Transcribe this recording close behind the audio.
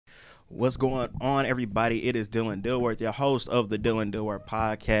What's going on, everybody? It is Dylan Dilworth, your host of the Dylan Dilworth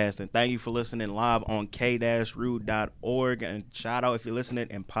podcast, and thank you for listening live on k-rude.org. And shout out if you're listening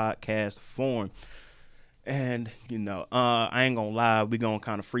in podcast form. And I ain't gonna lie, we gonna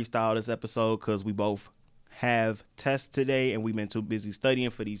kind of freestyle this episode because we both have tests today, and we've been too busy studying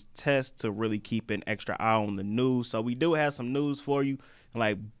for these tests to really keep an extra eye on the news. So we do have some news for you,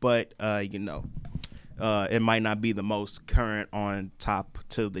 but it might not be the most current on top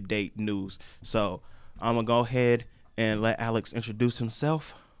to the date news. So I'm going to go ahead and let Alex introduce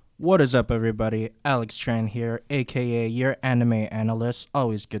himself. What is up, everybody? Alex Tran here, a.k.a. your anime analyst.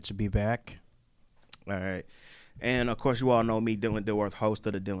 Always good to be back. All right. And, of course, you all know me, Dylan Dilworth, host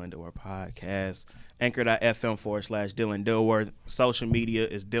of the Dylan Dilworth podcast. Anchor.fm/Dylan Dilworth. Social media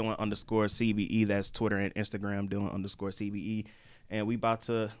is Dylan_CBE. That's Twitter and Instagram, Dylan_CBE. And we about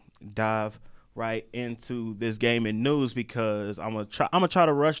to dive right into this gaming news because I'm gonna try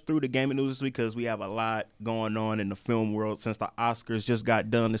to rush through the gaming news this week because we have a lot going on in the film world since the Oscars just got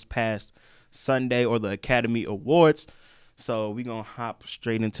done this past Sunday, or the Academy Awards. So we're gonna hop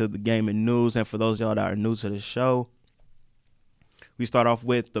straight into the gaming news. And for those of y'all that are new to the show, we start off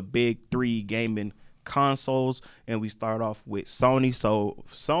with the big three gaming consoles, and we start off with Sony. So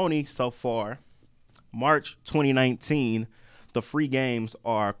Sony, so far, March 2019, the free games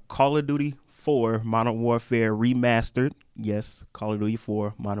are Call of Duty 4 Modern Warfare Remastered. Yes, Call of Duty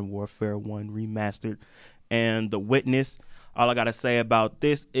 4 Modern Warfare 1 Remastered. And The Witness. All I got to say about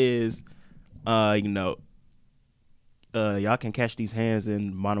this is, y'all can catch these hands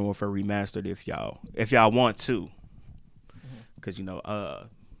in Modern Warfare Remastered if y'all want to. Because,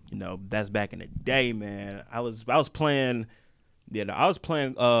 that's back in the day, man. I was playing... Yeah, I was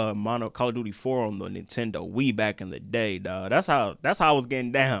playing Call of Duty 4 on the Nintendo Wii back in the day, dog. That's how I was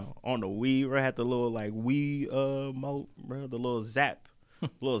getting down on the Wii. Where I had the little Wii mode, bro, the little zap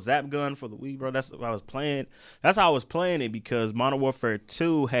gun for the Wii, bro. That's what I was playing. That's how I was playing it because Modern Warfare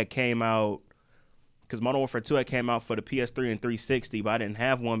 2 had came out. Because Modern Warfare 2 had came out for the PS3 and 360, but I didn't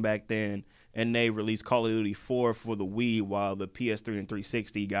have one back then. And they released Call of Duty 4 for the Wii, while the PS3 and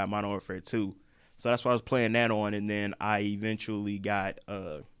 360 got Modern Warfare 2. So that's why I was playing that on, and then I eventually got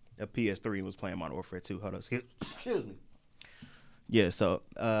a PS3 and was playing Modern Warfare 2. Hold on, excuse me. Yeah, so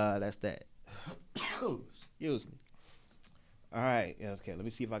that's that. Excuse me. All right, yeah, okay. Let me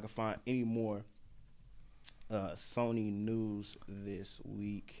see if I can find any more Sony news this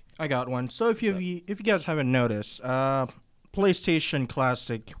week. I got one. So if you guys haven't noticed, PlayStation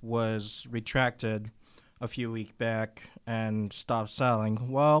Classic was retracted a few weeks back and stopped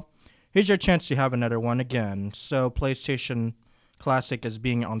selling. Well, here's your chance to have another one again. So PlayStation Classic is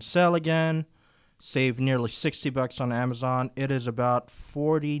being on sale again. Save nearly $60 on Amazon. It is about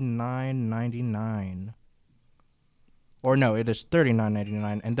 $49.99. Or no, it is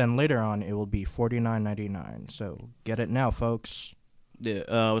 $39.99, and then later on it will be $49.99. So get it now, folks.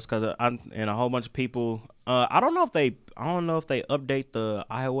 Yeah, it's because and a whole bunch of people. I don't know if they update the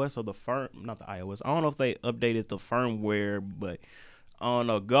iOS or not the iOS. I don't know if they updated the firmware, but I don't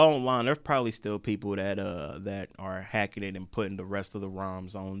know. Go online. There's probably still people that are hacking it and putting the rest of the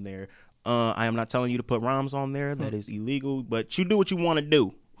ROMs on there. I am not telling you to put ROMs on there. That is illegal. But you do what you want to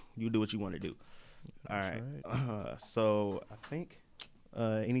do. You do what you want to do. All right. So I think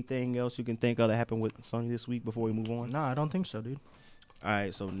anything else you can think of that happened with Sony this week before we move on? No, I don't think so, dude. All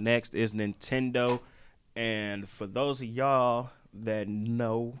right. So next is Nintendo, and for those of y'all that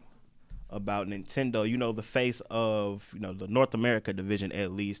know about Nintendo, the face of the North America division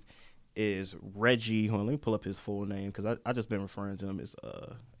at least is Reggie. Hold on, let me pull up his full name because I just been referring to him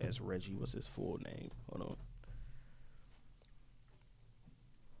as Reggie. What's his full name? Hold on.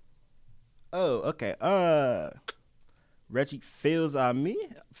 Oh, okay. Reggie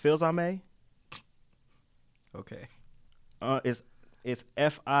Fils-Aimé. Okay. It's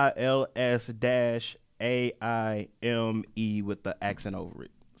FILS-AIME with the accent over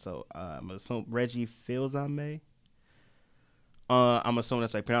it. So I'm assuming Reggie Fils-Aimé. I'm assuming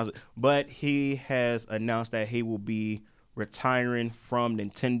that's how you pronounce it. But he has announced that he will be retiring from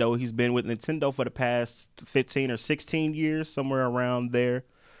Nintendo. He's been with Nintendo for the past 15 or 16 years, somewhere around there.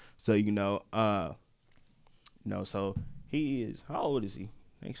 So so he is. How old is he?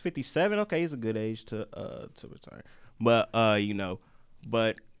 He's 57. Okay, he's a good age to retire. But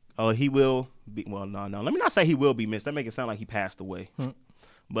he will be. Well, no. Let me not say he will be missed. That make it sound like he passed away.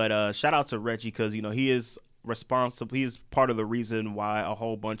 But shout out to Reggie because he is responsible. He is part of the reason why a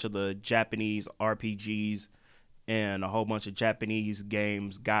whole bunch of the Japanese RPGs and a whole bunch of Japanese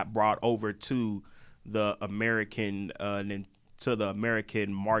games got brought over to the American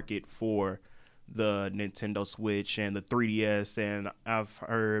market for the Nintendo Switch and the 3DS, and I've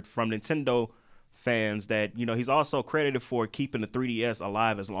heard from Nintendo fans that he's also credited for keeping the 3DS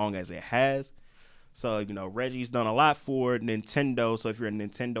alive as long as it has. So Reggie's done a lot for Nintendo. So if you're a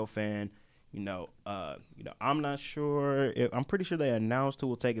Nintendo fan, I'm not sure. I'm pretty sure they announced who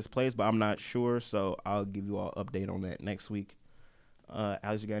will take his place, but I'm not sure. So I'll give you all update on that next week.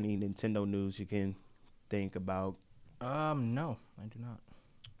 Alex, you got any Nintendo news you can think about? No, I do not.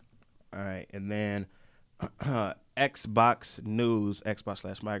 All right, and then Xbox news,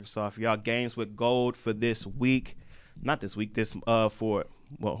 Xbox/Microsoft. Y'all games with gold for this week. Not this week. Today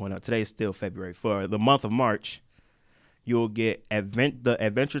is still February. For the month of March, you'll get the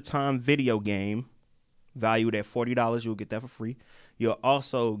Adventure Time video game, valued at $40. You'll get that for free. You'll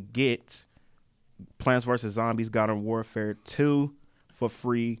also get Plants vs. Zombies Modern Warfare 2 for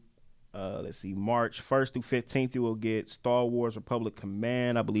free. Let's see, March 1st through 15th, you will get Star Wars Republic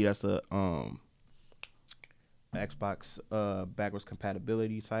Command. I believe that's a Xbox backwards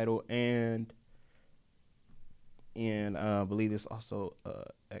compatibility title, and I believe it's also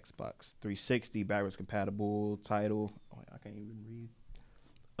Xbox 360 backwards compatible title. Oh, I can't even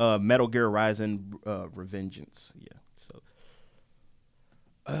read. Metal Gear Rising Revengeance. Yeah. So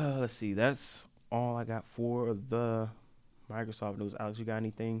let's see. That's all I got for the Microsoft news. Alex, you got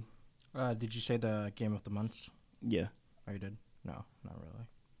anything? Did you say the game of the months? Yeah. Oh, you did? No, not really.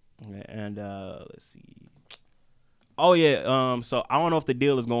 Okay, and let's see. Oh yeah. So I don't know if the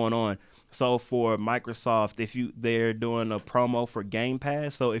deal is going on. So for Microsoft, they're doing a promo for Game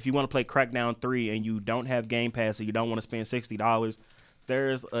Pass. So if you want to play Crackdown 3 and you don't have Game Pass, or you don't want to spend $60,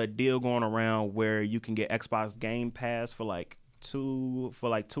 there's a deal going around where you can get Xbox Game Pass for like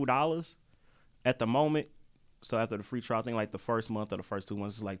 $2 at the moment. So after the free trial, I think like the first month or the first 2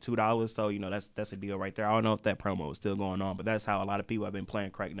 months is like $2. So that's a deal right there. I don't know if that promo is still going on, but that's how a lot of people have been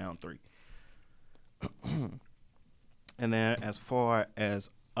playing Crackdown 3. And then as far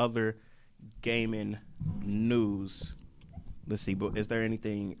as other gaming news, let's see. But is there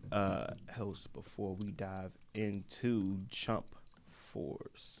anything else before we dive into Jump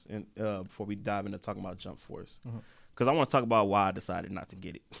Force? And before we dive into talking about Jump Force, because I want to talk about why I decided not to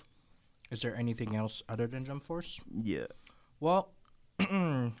get it. Is there anything else other than Jump Force? Yeah. Well,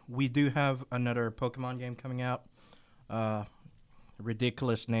 we do have another Pokemon game coming out.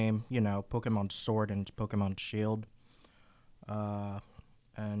 Ridiculous name, Pokemon Sword and Pokemon Shield.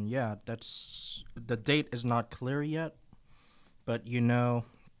 And yeah, the date is not clear yet, but we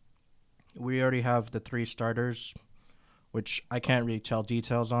already have the 3 starters, which I can't really tell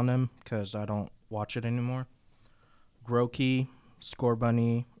details on them because I don't watch it anymore. Grookey,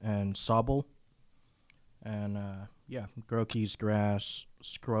 Scorbunny, and Sobble. And Grookey's grass,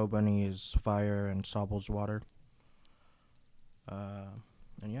 Scorbunny is fire, and Sobble's water. And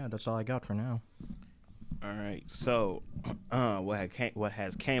yeah, that's all I got for now. All right. So, what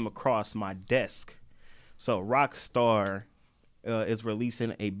has came across my desk? So, Rockstar is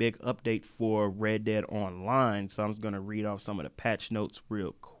releasing a big update for Red Dead Online. So, I'm just gonna read off some of the patch notes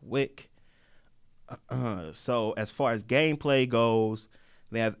real quick. So, as far as gameplay goes,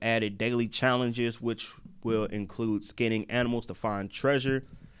 they have added daily challenges, which will include skinning animals to find treasure.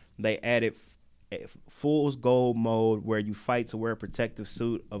 They added a Fool's Gold mode where you fight to wear a protective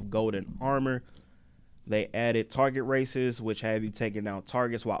suit of golden armor. They added target races, which have you taking down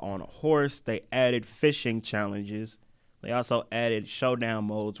targets while on a horse. They added fishing challenges. They also added showdown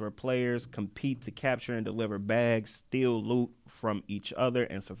modes where players compete to capture and deliver bags, steal loot from each other,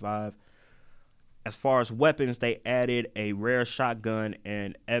 and survive. As far as weapons, they added a rare shotgun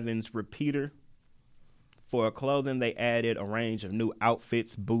and Evans repeater. For clothing, they added a range of new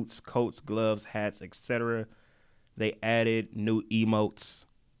outfits, boots, coats, gloves, hats, etc. They added new emotes.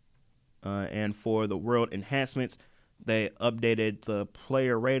 And for the world enhancements, they updated the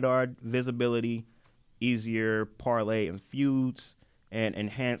player radar visibility, easier parlay and feuds, and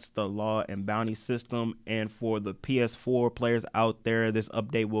enhanced the law and bounty system. And for the PS4 players out there, this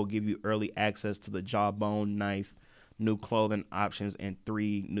update will give you early access to the Jawbone knife, new clothing options, and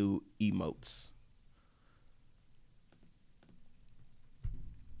 3 new emotes.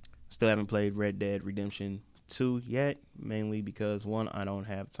 Still haven't played Red Dead Redemption 2 yet, mainly because 1, I don't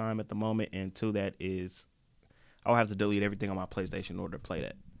have time at the moment, and 2, I'll have to delete everything on my PlayStation in order to play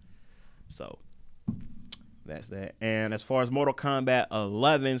that. So that's that. And as far as Mortal Kombat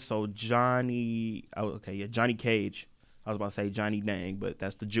 11, so Johnny Cage. I was about to say Johnny Dang, but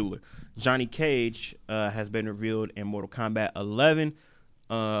that's the jeweler. Johnny Cage has been revealed in Mortal Kombat 11.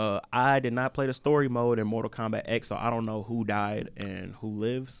 I did not play the story mode in Mortal Kombat X, so I don't know who died and who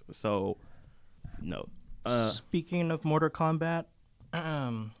lives. So, no. Speaking of Mortal Kombat,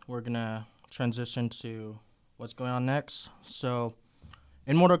 we're gonna transition to what's going on next. So,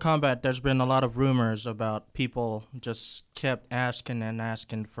 in Mortal Kombat, there's been a lot of rumors about people just kept asking and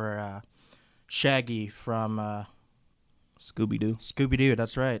asking for Shaggy from Scooby Doo. Scooby Doo.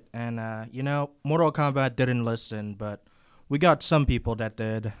 That's right. And Mortal Kombat didn't listen, but we got some people that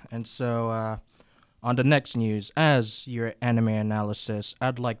did. And so, on the next news, as your anime analysis,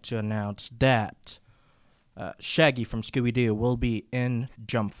 I'd like to announce that Shaggy from Scooby Doo will be in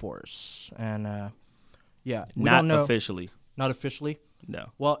Jump Force. And we Not don't know. officially. Not officially?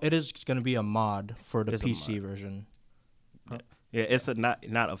 No. Well, it is going to be a mod for the It's a PC version. Yeah, it's a not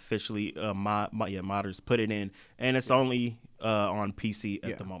officially modders put it in, and it's only on PC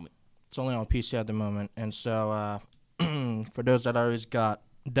at the moment. It's only on PC at the moment. And so for those that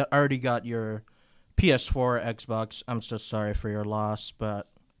already got your PS4 or Xbox, I'm so sorry for your loss,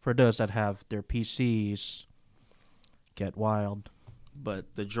 but for those that have their PCs, get wild.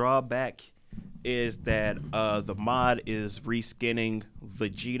 But the drawback is that the mod is reskinning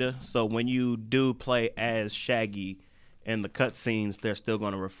Vegeta. So when you do play as Shaggy in the cutscenes, they're still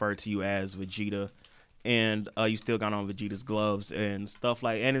going to refer to you as Vegeta. And you still got on Vegeta's gloves and stuff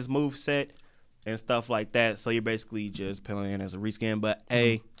and his moveset and stuff like that. So you're basically just playing as a reskin. But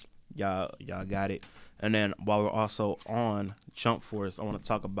y'all got it. And then while we're also on Jump Force, I want to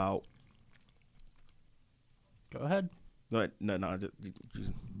talk about. Go ahead. No,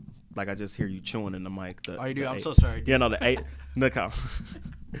 like I just hear you chewing in the mic. You do? I'm so sorry. Dude. Yeah, no, the 8. Look how.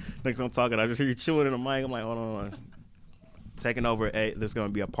 Next I'm talking, I just hear you chewing in the mic. I'm like, hold on. Taking over. There's gonna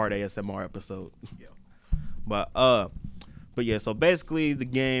be a part ASMR episode. Yeah. But yeah. So basically, the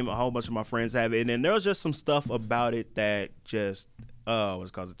game. A whole bunch of my friends have it, and then there was just some stuff about it that just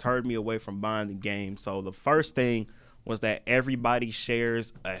it turned me away from buying the game. So the first thing was that everybody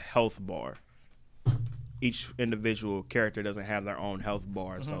shares a health bar. Each individual character doesn't have their own health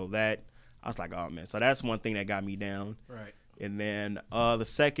bar. Mm-hmm. So that, I was like, oh, man. So that's one thing that got me down. Right. And then the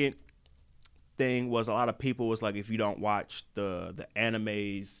second thing was a lot of people was like, if you don't watch the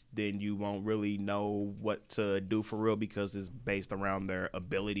animes, then you won't really know what to do for real because it's based around their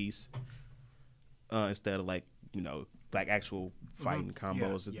abilities instead of like actual fighting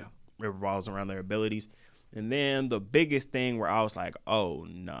combos. Yeah. It revolves around their abilities. And then the biggest thing where I was like, oh,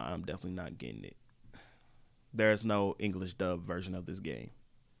 no, I'm definitely not getting it. There's no English dub version of this game.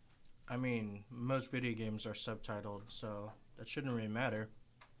 I mean, most video games are subtitled, so that shouldn't really matter.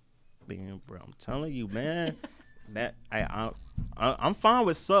 Damn, bro, I'm telling you, man. That I'm fine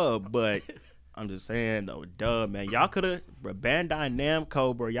with sub, but I'm just saying though, dub, man. Y'all could have Bandai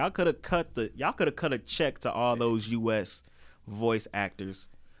Namco, bro. Y'all could have cut a check to all those US voice actors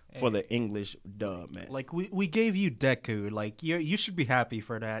for the English dub, man. Like we gave you Deku. Like you should be happy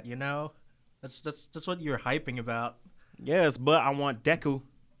for that, you know? That's what you're hyping about. Yes, but I want Deku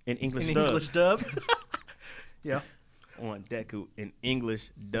in English dub. English dub? Yeah. I want Deku in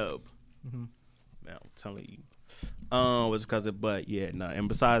English dub. Mm-hmm. Man, I'm telling you. Was because and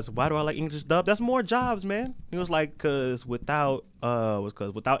besides, why do I like English dub? That's more jobs, man. It was like because without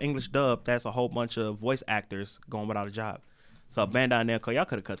English dub, that's a whole bunch of voice actors going without a job. So Bandai Namco, y'all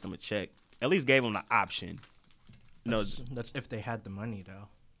could have cut them a check. At least gave them the option. That's if they had the money, though.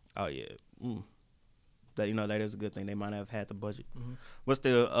 Oh yeah, that is a good thing. They might have had the budget, mm-hmm. But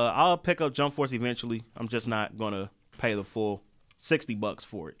still, I'll pick up Jump Force eventually. I'm just not gonna pay the full $60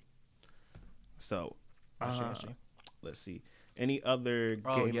 for it. So, I see. Let's see. Any other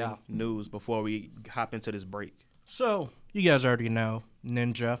gaming news before we hop into this break? So you guys already know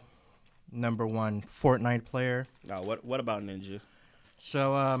Ninja, #1 Fortnite player. Oh, what about Ninja?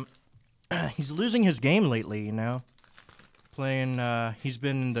 So he's losing his game lately, you know. Playing, he's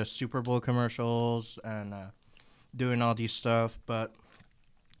been in the Super Bowl commercials and doing all these stuff, but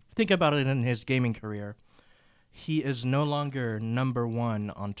think about it in his gaming career. He is no longer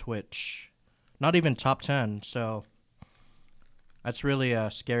 #1 on Twitch, not even top 10. So that's really a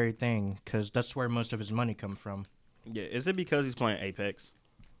scary thing because that's where most of his money comes from. Yeah, is it because he's playing Apex?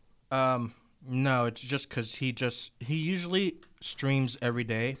 No, it's just because he usually streams every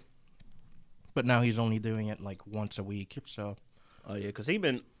day. But now he's only doing it like once a week, so. Oh yeah, because he's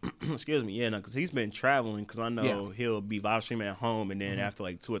been, because he's been traveling. Because I know he'll be live streaming at home, and then after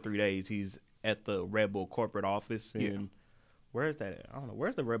like 2 or 3 days, he's at the Red Bull corporate office. And where is that at? I don't know.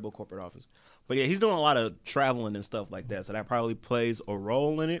 Where's the Red Bull corporate office? But yeah, he's doing a lot of traveling and stuff like that. So that probably plays a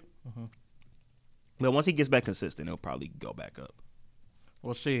role in it. Mm-hmm. But once he gets back consistent, he'll probably go back up.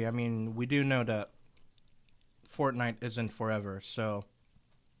 We'll see. I mean, we do know that Fortnite isn't forever, so.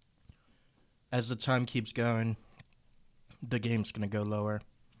 As the time keeps going, the game's going to go lower,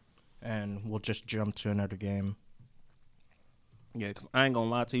 and we'll just jump to another game. Yeah, because I ain't going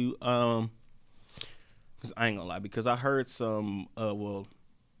to lie to you. 'Cause I ain't gonna lie, because I heard some. Well,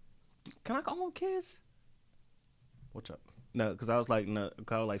 can I call them kids? What's up? No, because I was like, no,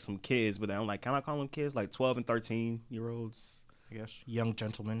 call like some kids, but I'm like, can I call them kids? Like 12 and 13-year-olds. I guess young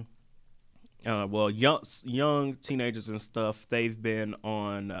gentlemen. Well, young teenagers and stuff. They've been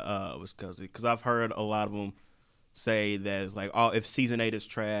on what's because I've heard a lot of them say that it's like, oh, if season 8 is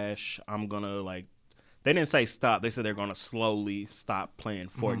trash, I'm gonna like. They didn't say stop. They said they're gonna slowly stop playing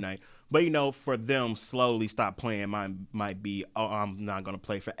Fortnite. But for them, slowly stop playing might be, oh, I'm not gonna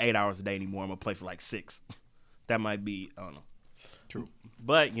play for 8 hours a day anymore. I'm gonna play for like 6. That might be, I don't know. True.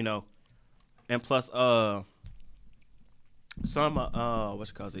 But and plus some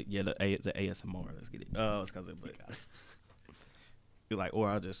what's it called? Yeah, the ASMR. Let's get it. What's it called? But you're like, or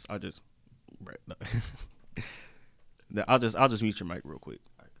I'll just I'll just mute your mic real quick.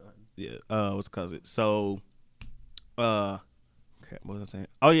 All right, go ahead. Yeah. What's it called? So okay, what was I saying?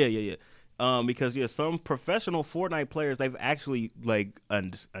 Oh yeah. Because some professional Fortnite players, they've actually like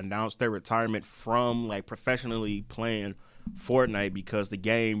announced their retirement from like professionally playing Fortnite because the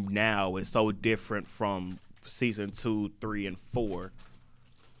game now is so different from season 2, 3, and 4.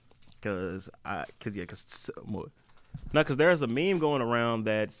 Because there's a meme going around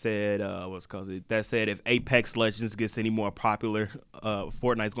that said that said if Apex Legends gets any more popular,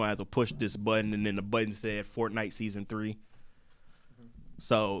 Fortnite's gonna have to push this button, and then the button said Fortnite Season 3.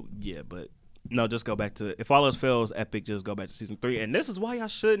 So yeah, but no, just go back to, if all else fails, Epic, just go back to Season 3. And this is why I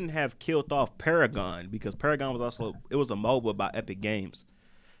shouldn't have killed off Paragon, because Paragon was also, it was a MOBA by Epic Games.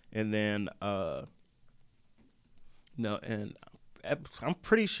 And then I'm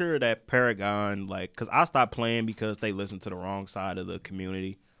pretty sure that Paragon, like, because I stopped playing because they listened to the wrong side of the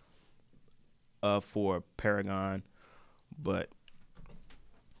community for Paragon. But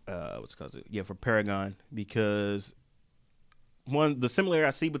for Paragon, because the similarity I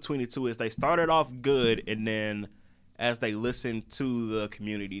see between the two is they started off good, and then as they listened to the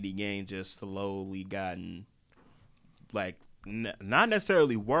community, the game just slowly gotten like not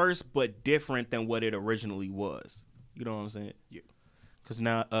necessarily worse, but different than what it originally was. You know what I'm saying? Yeah. Because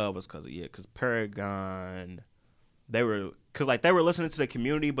now, because Paragon, they were listening to the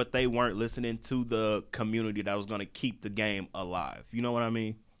community, but they weren't listening to the community that was going to keep the game alive. You know what I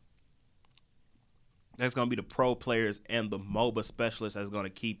mean? That's going to be the pro players and the MOBA specialists that's going to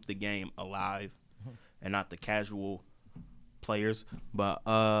keep the game alive, and not the casual players. But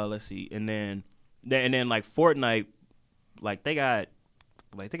let's see, and then like Fortnite, like they got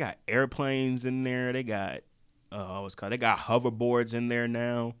airplanes in there. They got they got hoverboards in there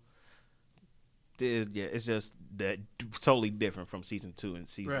now. It's just that totally different from season 2 and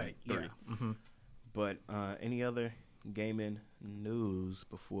season 3. Yeah. Mm-hmm. But any other gaming news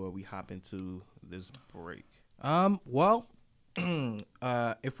before we hop into this break? Well,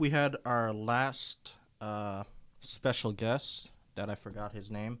 if we had our last special guest that I forgot his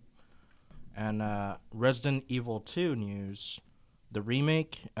name, and Resident Evil 2 news, the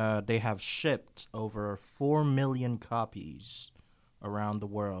remake, they have shipped over 4 million copies around the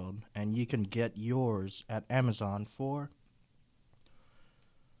world, and you can get yours at Amazon for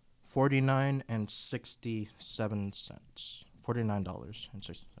 $49.67.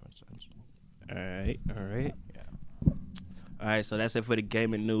 $49.67. All right. Yeah. All right, so that's it for the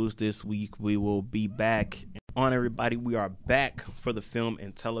gaming news this week. We will be back. On everybody, we are back for the film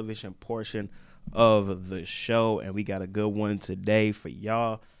and television portion of the show, and we got a good one today for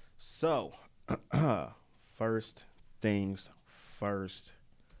y'all. So, first things first.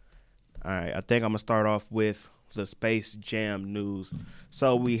 All right, I think I'm going to start off with the Space Jam news.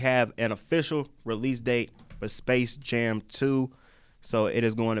 So, we have an official release date for Space Jam 2. So, it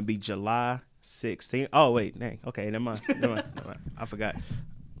is going to be July 16th. Oh, wait, dang. Okay, never mind. I forgot.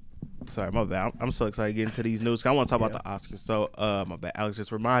 Sorry, my bad. I'm so excited to get into these news. I want to talk about the Oscars. So, my bad. Alex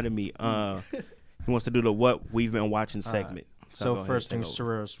just reminded me. He wants to do the what we've been watching segment. So first things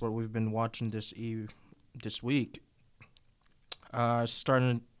first, what we've been watching this week. I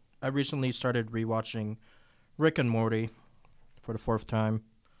recently started rewatching Rick and Morty for the 4th time.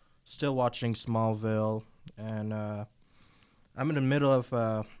 Still watching Smallville, and I'm in the middle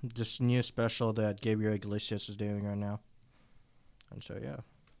of this new special that Gabriel Iglesias is doing right now. And so yeah.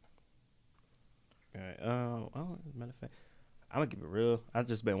 All right. Matter of fact, I'm gonna keep it real. I've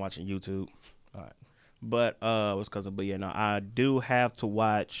just been watching YouTube. All right. But I do have to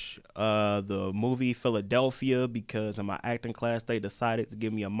watch the movie Philadelphia, because in my acting class they decided to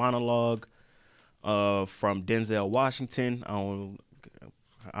give me a monologue from Denzel Washington. I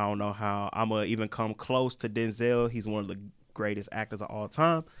don't know how I'm gonna even come close to Denzel. He's one of the greatest actors of all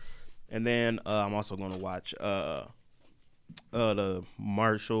time. And then I'm also gonna watch the Thurgood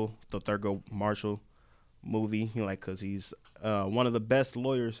Marshall movie. You know, like, cause he's one of the best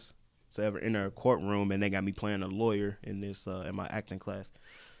lawyers to ever enter a courtroom, and they got me playing a lawyer in this in my acting class.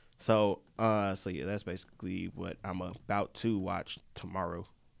 So yeah, that's basically what I'm about to watch tomorrow.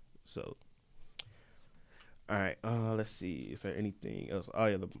 So. All right, let's see. Is there anything else? Oh,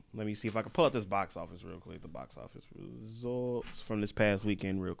 yeah, let me see if I can pull up this box office real quick. The box office results from this past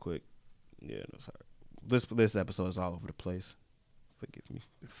weekend real quick. Yeah, no, sorry. This episode is all over the place.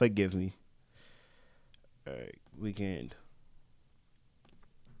 Forgive me. All right, weekend.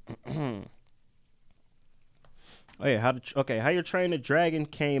 Oh, yeah, How Your Train the Dragon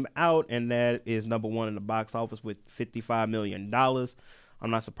came out, and that is number one in the box office with $55 million. I'm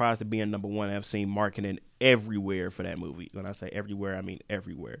not surprised to be in number one. I've seen marketing everywhere for that movie. When I say everywhere, I mean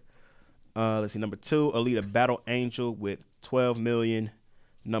everywhere. Let's see. Number two, Alita Battle Angel with 12 million.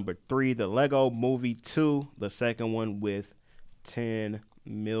 Number three, The Lego Movie 2, the second one with 10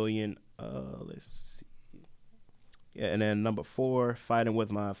 million. Let's see. Yeah, and then number four, Fighting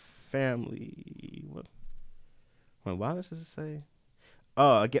with My Family. Why does this say?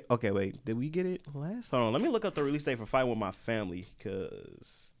 Okay, wait. Did we get it last? Hold on. Let me look up the release date for Fighting with My Family,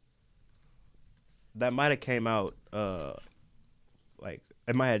 because that might have came out, like,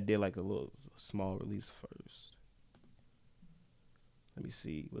 it might have did, like, a little small release first. Let me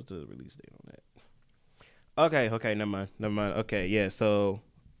see. What's the release date on that? Okay, never mind. Okay, yeah, so...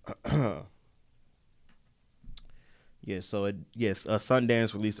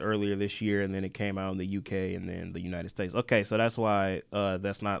 Sundance released earlier this year, and then it came out in the UK and then the United States. Okay, so that's why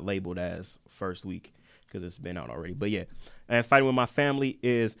that's not labeled as first week, because it's been out already. But yeah, and Fighting with My Family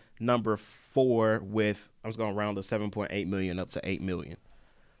is number 4 with, I'm just going to round the 7.8 million up to 8 million.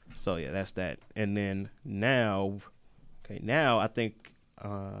 So yeah, that's that. And then now I think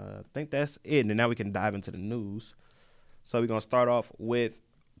that's it. And now we can dive into the news. So we're going to start off with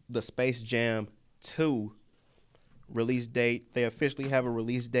the Space Jam 2 release date. They officially have a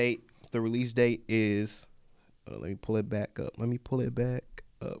release date. The release date is, let me pull it back up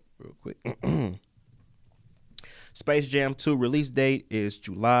real quick. Space Jam 2 release date is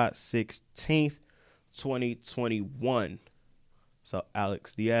July 16th, 2021. So,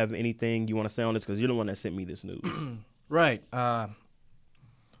 Alex, do you have anything you want to say on this? Because you're the one that sent me this news. Right.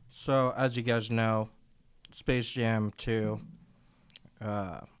 So, as you guys know, Space Jam 2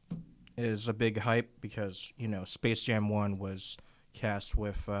 is a big hype because, you know, Space Jam 1 was cast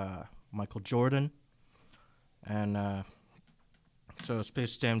with Michael Jordan. And so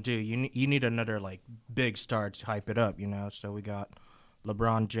Space Jam 2, you need another, like, big star to hype it up, you know? So we got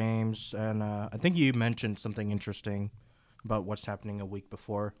LeBron James, and I think you mentioned something interesting about what's happening a week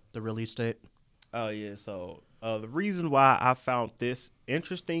before the release date. Oh, yeah. So the reason why I found this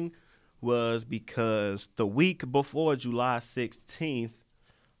interesting was because the week before July 16th,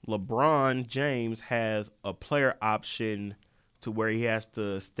 LeBron James has a player option to where he has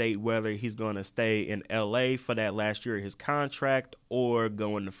to state whether he's going to stay in LA for that last year of his contract or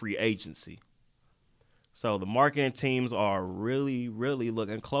go into free agency. So the marketing teams are really, really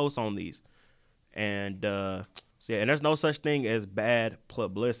looking close on these. And and there's no such thing as bad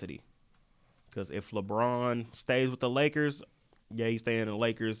publicity. Because if LeBron stays with the Lakers, yeah, he's staying in the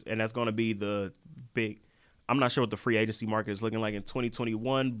Lakers, and that's going to be the big. I'm not sure what the free agency market is looking like in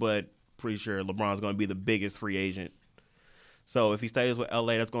 2021, but pretty sure LeBron's going to be the biggest free agent. So if he stays with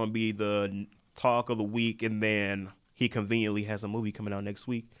LA, that's going to be the talk of the week, and then he conveniently has a movie coming out next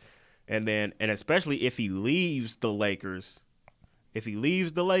week. And especially if he leaves the Lakers,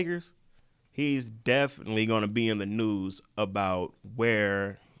 he's definitely going to be in the news about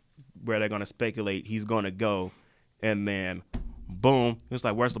where they're going to speculate he's going to go. And then boom, it's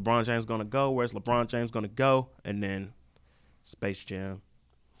like, where's LeBron James going to go? And then Space Jam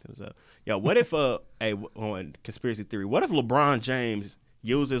comes up. Yo, what if on conspiracy theory, what if LeBron James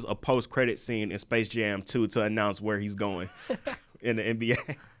uses a post-credit scene in Space Jam 2 to announce where he's going in the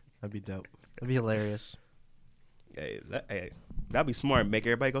NBA? That'd be dope. That'd be hilarious. Hey, that'd be smart. Make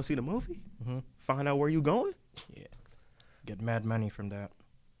everybody go see the movie. Mm-hmm. Find out where you going. Yeah. Get mad money from that.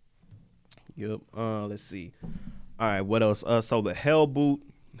 Yep. Let's see. All right, what else? So the Hellboy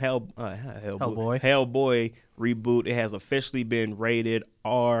reboot, it has officially been rated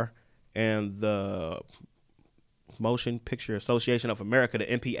R, and the Motion Picture Association of America, the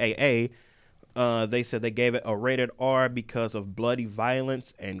MPAA, they said they gave it a rated R because of bloody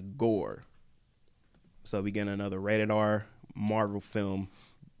violence and gore. So we get another rated R Marvel film.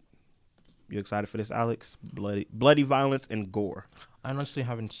 You excited for this, Alex? Bloody violence and gore. I honestly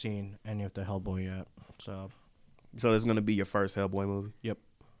haven't seen any of the Hellboy yet, so this is gonna be your first Hellboy movie? Yep.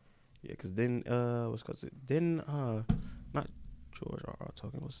 Yeah, because not George R. R.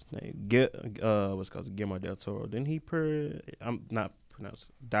 Tolkien. What's his name? What's called Guillermo del Toro. Didn't he? I'm not pronounced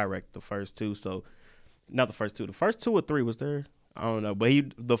direct the first two. So not the first two. The first 2 or 3 was there. I don't know, but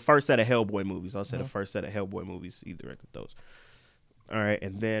the first set of Hellboy movies. I'll say the first set of Hellboy movies. He directed those. All right,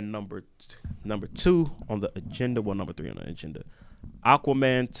 and then number 2 on the agenda. Well, number 3 on the agenda.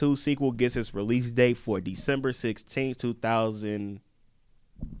 Aquaman 2 sequel gets its release date for December 16,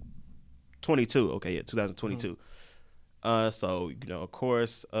 2022. Okay, yeah, 2022. So of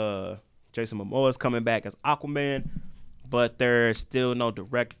course, Jason Momoa is coming back as Aquaman, but there's still no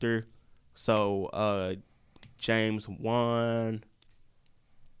director. So James Wan,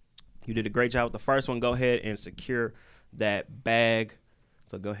 you did a great job with the first one. Go ahead and secure that bag.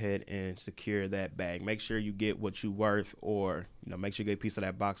 So go ahead and secure that bag. Make sure you get what you worth, or make sure you get a piece of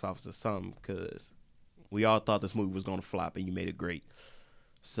that box office or something, because we all thought this movie was gonna flop, and you made it great.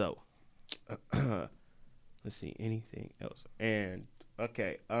 So let's see, anything else? And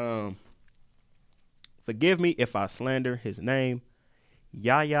okay, forgive me if I slander his name.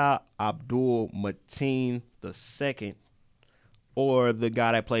 Yahya Abdul Mateen II, or the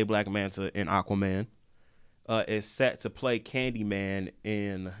guy that played Black Manta in Aquaman, is set to play Candyman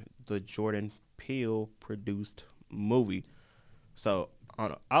in the Jordan Peele produced movie. So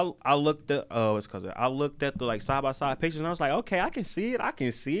I looked at I looked at the side by side pictures, and I was like, okay, I can see it.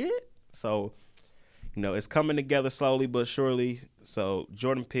 So it's coming together slowly but surely. So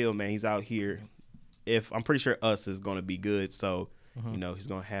Jordan Peele, man, he's out here. I'm pretty sure Us is gonna be good. So he's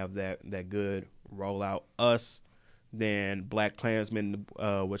gonna have that good rollout. Us, then Black Klansman,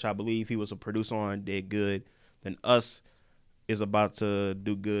 which I believe he was a producer on, did good. Then Us is about to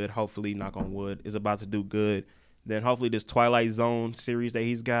do good. Hopefully, knock on wood, is about to do good. Then hopefully this Twilight Zone series that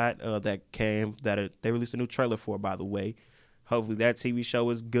he's got they released a new trailer for, by the way. Hopefully that TV show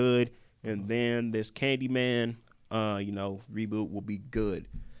is good. And then this Candyman, reboot will be good.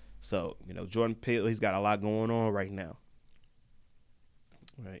 So, Jordan Peele, he's got a lot going on right now.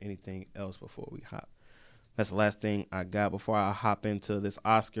 All right, anything else before we hop? That's the last thing I got before I hop into this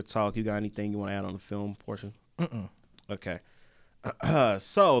Oscar talk. You got anything you want to add on the film portion? Okay.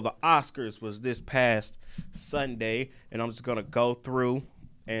 So the Oscars was this past Sunday, and I'm just going to go through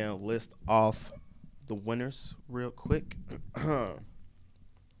and list off the winners real quick. All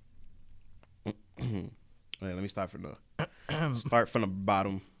right, let me start from the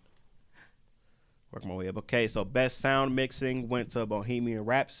bottom. Work my way up. Okay, so best sound mixing went to Bohemian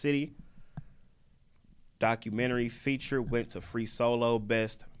Rhapsody. Documentary feature went to Free Solo.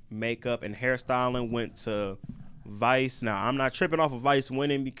 Best makeup and hairstyling went to Vice. Now, I'm not tripping off of Vice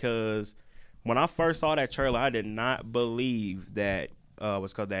winning, because when I first saw that trailer, I did not believe that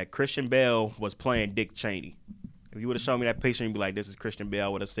that Christian Bale was playing Dick Cheney. If you would have shown me that picture and be like, this is Christian Bale, I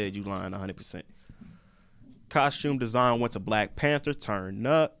would have said you lying 100%. Costume design went to Black Panther, Turn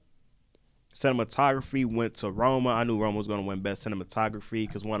Up. Cinematography went to Roma. I knew Roma was going to win Best Cinematography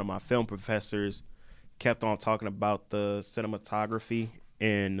because one of my film professors kept on talking about the cinematography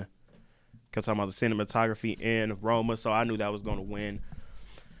in Roma, so I knew that was going to win.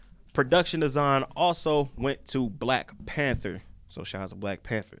 Production design also went to Black Panther, so shout out to Black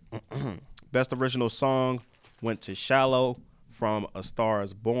Panther. Best original song went to Shallow from A Star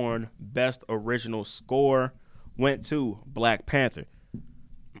Is Born. Best original score went to Black Panther.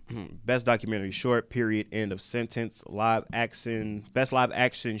 Best documentary short, period, end of sentence. Best live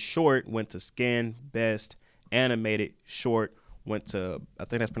action short went to Skin. Best animated short went to, I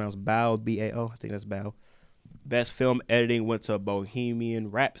think that's pronounced Bao, B-A-O. I think that's Bao. Best film editing went to Bohemian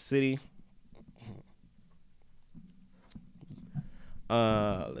Rhapsody.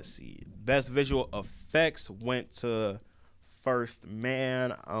 Let's see. Best visual effects went to First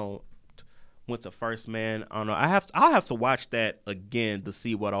Man. Went to First Man. I don't know. I'll have to watch that again to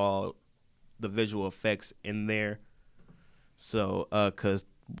see what all the visual effects in there. So, because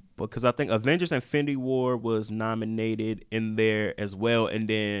I think Avengers Infinity War was nominated in there as well, and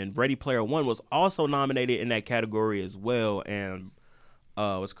then Ready Player One was also nominated in that category as well. And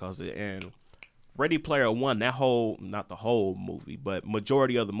and Ready Player One, not the whole movie, but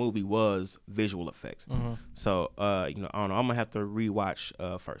majority of the movie was visual effects. So, I don't know. I'm gonna have to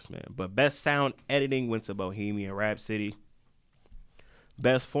rewatch First Man. But best sound editing went to Bohemian Rhapsody.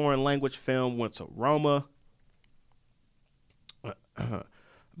 Best foreign language film went to Roma.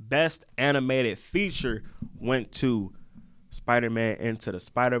 Best animated feature went to Spider-Man Into the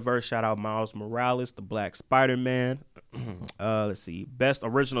Spider-Verse. Shout out Miles Morales, the Black Spider-Man. Let's see. Best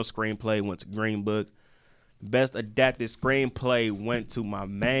original screenplay went to Green Book. Best adapted screenplay went to my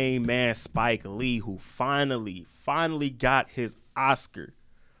main man Spike Lee, who finally got his Oscar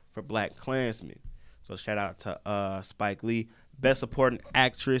for Black Klansman. So shout out to Spike Lee. Best Supporting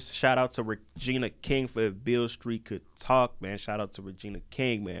Actress. Shout out to Regina King for If Beale Street Could Talk, man. Shout out to Regina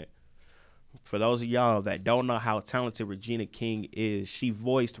King, man. For those of y'all that don't know how talented Regina King is, she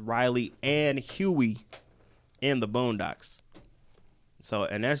voiced Riley and Huey in the Boondocks. So,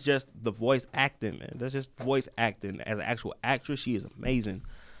 and that's just the voice acting, man. That's just voice acting. As an actual actress, she is amazing.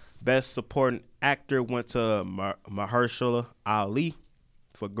 Best Supporting Actor went to Mahershala Ali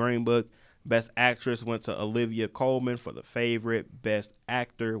for Green Book. Best Actress went to Olivia Colman for The Favorite. Best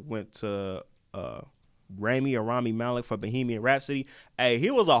Actor went to Rami Malek for Bohemian Rhapsody. Hey, he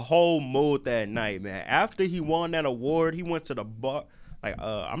was a whole mood that night, man. After he won that award, he went to the bar. Like,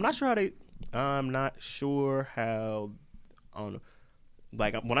 I'm not sure how.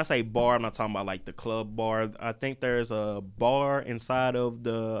 Like, when I say bar, I'm not talking about like the club bar. I think there's a bar inside of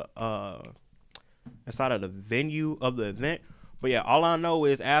the venue of the event. But yeah, all I know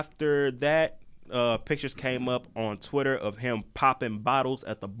is after that, pictures came up on Twitter of him popping bottles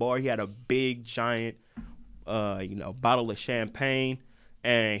at the bar. He had a big giant, bottle of champagne,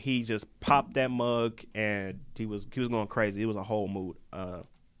 and he just popped that mug, and he was going crazy. It was a whole mood.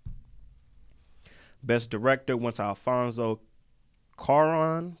 Best Director went to Alfonso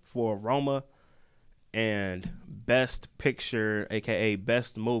Cuarón for Roma, and Best Picture, aka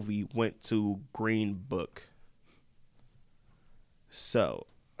Best Movie, went to Green Book. So,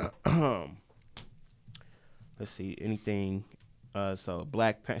 let's see, anything. So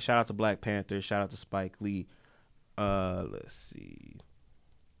shout out to Black Panther, shout out to Spike Lee. Let's see,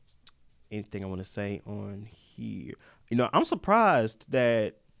 anything I want to say on here. I'm surprised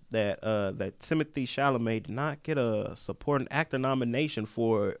that Timothée Chalamet did not get a supporting actor nomination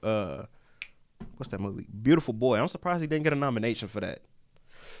for what's that movie? Beautiful Boy. I'm surprised he didn't get a nomination for that.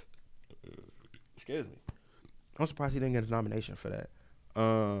 Excuse me. I'm surprised he didn't get a nomination for that.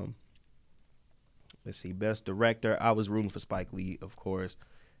 Let's see. Best Director, I was rooting for Spike Lee, of course.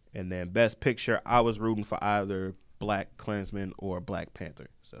 And then Best Picture, I was rooting for either Black Klansman or Black Panther.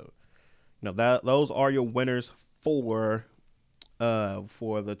 So, those are your winners for the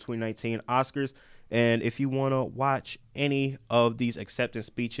 2019 Oscars. And if you want to watch any of these acceptance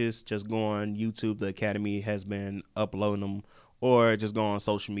speeches, just go on YouTube. The Academy has been uploading them, or just go on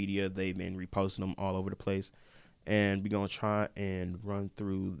social media. They've been reposting them all over the place. And we're going to try and run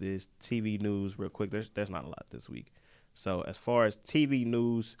through this TV news real quick. There's not a lot this week. So as far as TV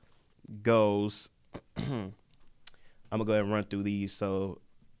news goes, I'm going to go ahead and run through these so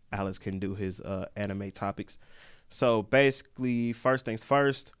Alex can do his anime topics. So basically, first things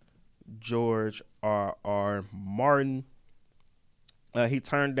first, George R.R. Martin, he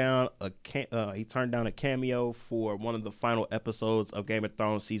turned down a cameo for one of the final episodes of Game of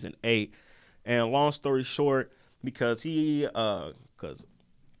Thrones season 8. And long story short, because if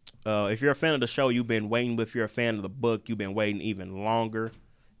you're a fan of the show, you've been waiting. But if you're a fan of the book, you've been waiting even longer.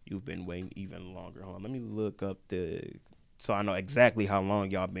 Hold on, let me look up so I know exactly how long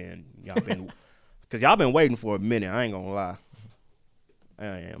y'all been, because y'all been waiting for a minute. I ain't gonna lie. I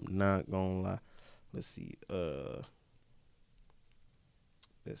am not gonna lie. Let's see. Oh,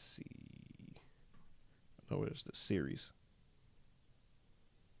 where's the series?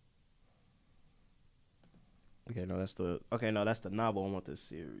 Okay, no, that's the novel. I want the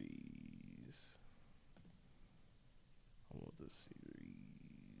series.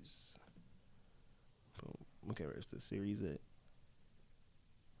 Okay, where's the series at?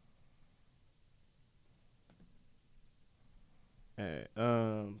 Alright,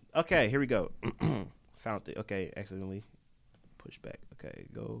 okay, here we go. Found it. Okay, accidentally pushed back. Okay,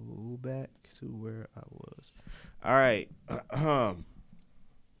 go back to where I was. Alright.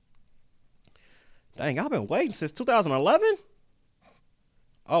 Dang, I've been waiting since 2011?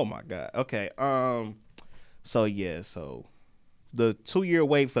 Oh my god. Okay. So the 2-year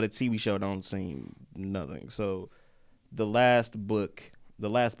wait for the TV show don't seem nothing. So the last book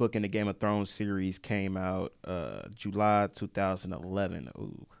in the Game of Thrones series came out July 2011.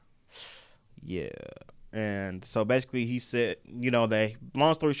 Ooh. Yeah. And so basically he said,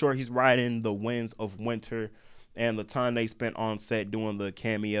 long story short, he's writing The Winds of Winter, and the time they spent on set doing the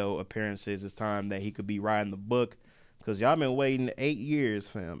cameo appearances is time that he could be writing the book, because y'all been waiting 8 years,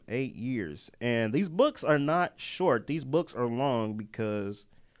 fam. 8 years. And these books are not short. These books are long, because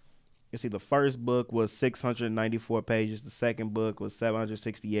you see the first book was 694 pages. The second book was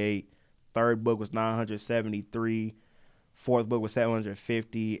 768. Third book was 973. Fourth book was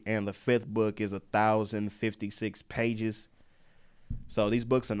 750. And the fifth book is 1,056 pages. So these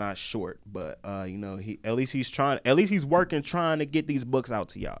books are not short, but he's working trying to get these books out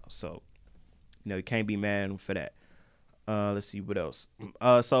to y'all. So, you can't be mad for that. Let's see what else.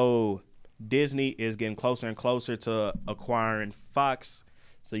 So Disney is getting closer and closer to acquiring Fox.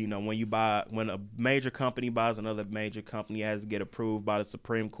 So, when a major company buys another major company, it has to get approved by the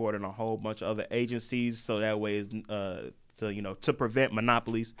Supreme Court and a whole bunch of other agencies. So that way is to prevent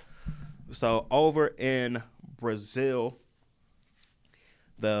monopolies. So over in Brazil,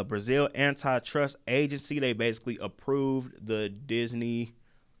 the Brazil Antitrust Agency, they basically approved the Disney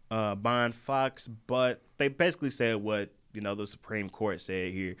buying Fox, but they basically said what the Supreme Court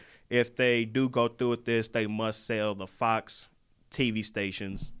said here. If they do go through with this, they must sell the Fox TV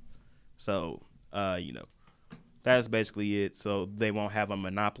stations. So, that's basically it. So they won't have a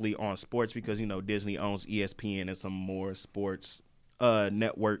monopoly on sports because, Disney owns ESPN and some more sports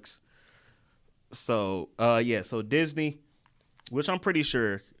networks. So, so Disney, which I'm pretty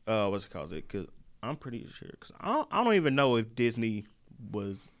sure, because I'm pretty sure, because I don't even know if Disney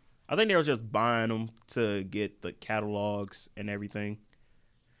was, I think they were just buying them to get the catalogs and everything.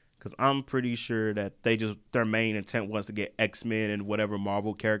 Because I'm pretty sure that their main intent was to get X-Men and whatever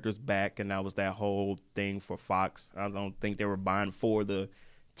Marvel characters back, and that was that whole thing for Fox. I don't think they were buying for the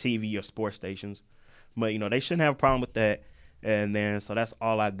TV or sports stations. But, they shouldn't have a problem with that. And then, so that's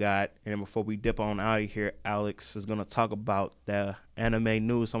all I got. And before we dip on out of here, Alex is going to talk about the anime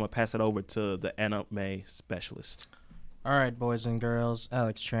news. So I'm going to pass it over to the anime specialist. All right, boys and girls,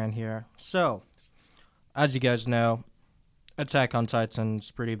 Alex Tran here. So, as you guys know, Attack on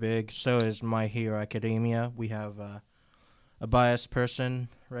Titan's pretty big. So is My Hero Academia. We have a biased person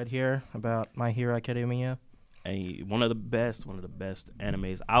right here about My Hero Academia. One of the best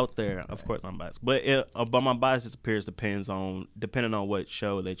animes out there. Of course, I'm biased, but my bias depending on what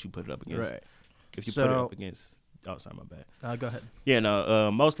show that you put it up against. Right. If you put it up against, sorry, my bad. Go ahead. Yeah,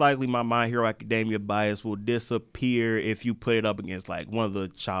 no. Most likely, my Hero Academia bias will disappear if you put it up against like one of the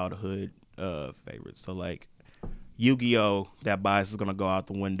childhood favorites. So like Yu-Gi-Oh, that bias is gonna go out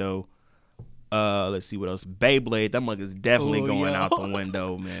the window. Let's see what else. Beyblade, that mug is definitely going out the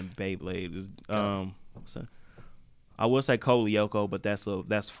window, man. Beyblade is what's that? I will say Code Lyoko, but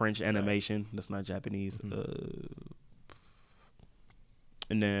that's French animation. That's not Japanese. Mm-hmm.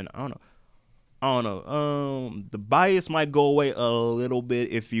 And then I don't know. The bias might go away a little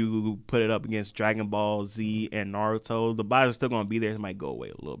bit if you put it up against Dragon Ball Z and Naruto. The bias is still gonna be there. It might go away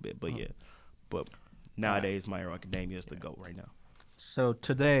a little bit, but yeah. But nowadays, My Hero Academia is the GOAT right now. So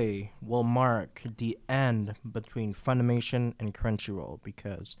today will mark the end between Funimation and Crunchyroll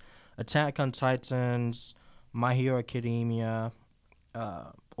because Attack on Titans, My Hero Academia,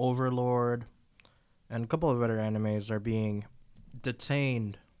 Overlord, and a couple of other animes are being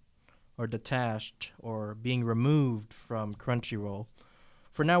detained or detached or being removed from Crunchyroll.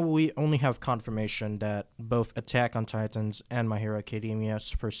 For now, we only have confirmation that both Attack on Titans and My Hero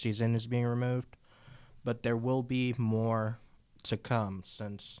Academia's first season is being removed, but there will be more to come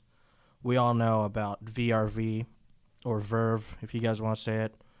since we all know about VRV or Verve, if you guys want to say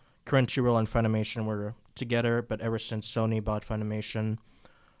it. Crunchyroll and Funimation were together, but ever since Sony bought Funimation,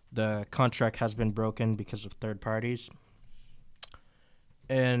 the contract has been broken because of third parties.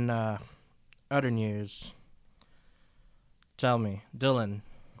 In other news, tell me, Dylan,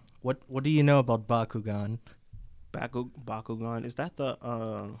 what do you know about Bakugan? Bakugan, is that the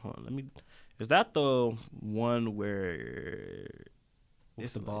is that the one where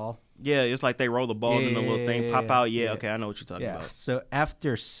it's the ball? Yeah, it's like they roll the ball and the little thing pop out. Yeah, okay, I know what you're talking about. So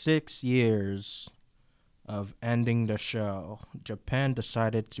after 6 years of ending the show, Japan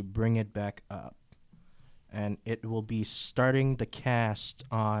decided to bring it back up. And it will be starting the cast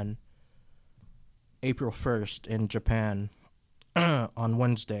on April 1st in Japan on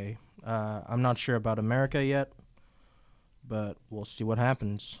Wednesday. I'm not sure about America yet, but we'll see what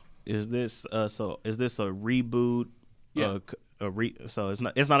happens. Is this a reboot? Yeah. So it's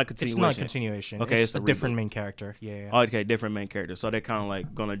not a continuation. It's not a continuation. Okay, it's a different main character. Yeah. Okay, different main character. So they're kind of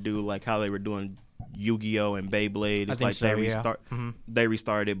like gonna do like how they were doing Yu-Gi-Oh and Beyblade. It's like they restart. Yeah. Mm-hmm. They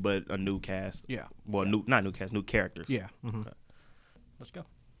restarted, but a new cast. Yeah. Well, not new cast, new characters. Yeah. Mm-hmm. Okay. Let's go.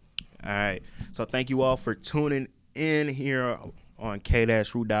 All right. So thank you all for tuning in here on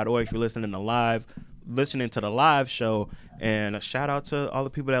k-root.org. If you're listening to the live show, and a shout out to all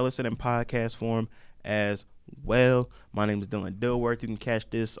the people that listen in podcast form as well. My name is Dylan Dilworth. You can catch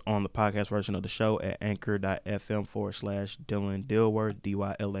this on the podcast version of the show at anchor.fm/Dylan Dilworth,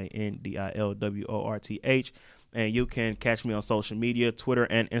 DYLANDILWORTH. And you can catch me on social media, Twitter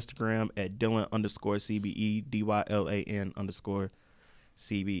and Instagram at Dylan_CBE,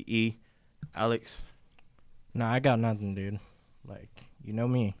 DYLAN_CBE. Alex? Nah, I got nothing, dude. Like, you know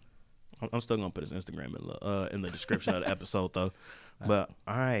me. I'm still going to put his Instagram in the description of the episode, though. But,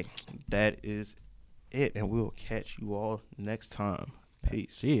 all right, that is it, and we'll catch you all next time.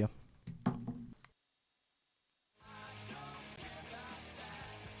 Peace. See ya.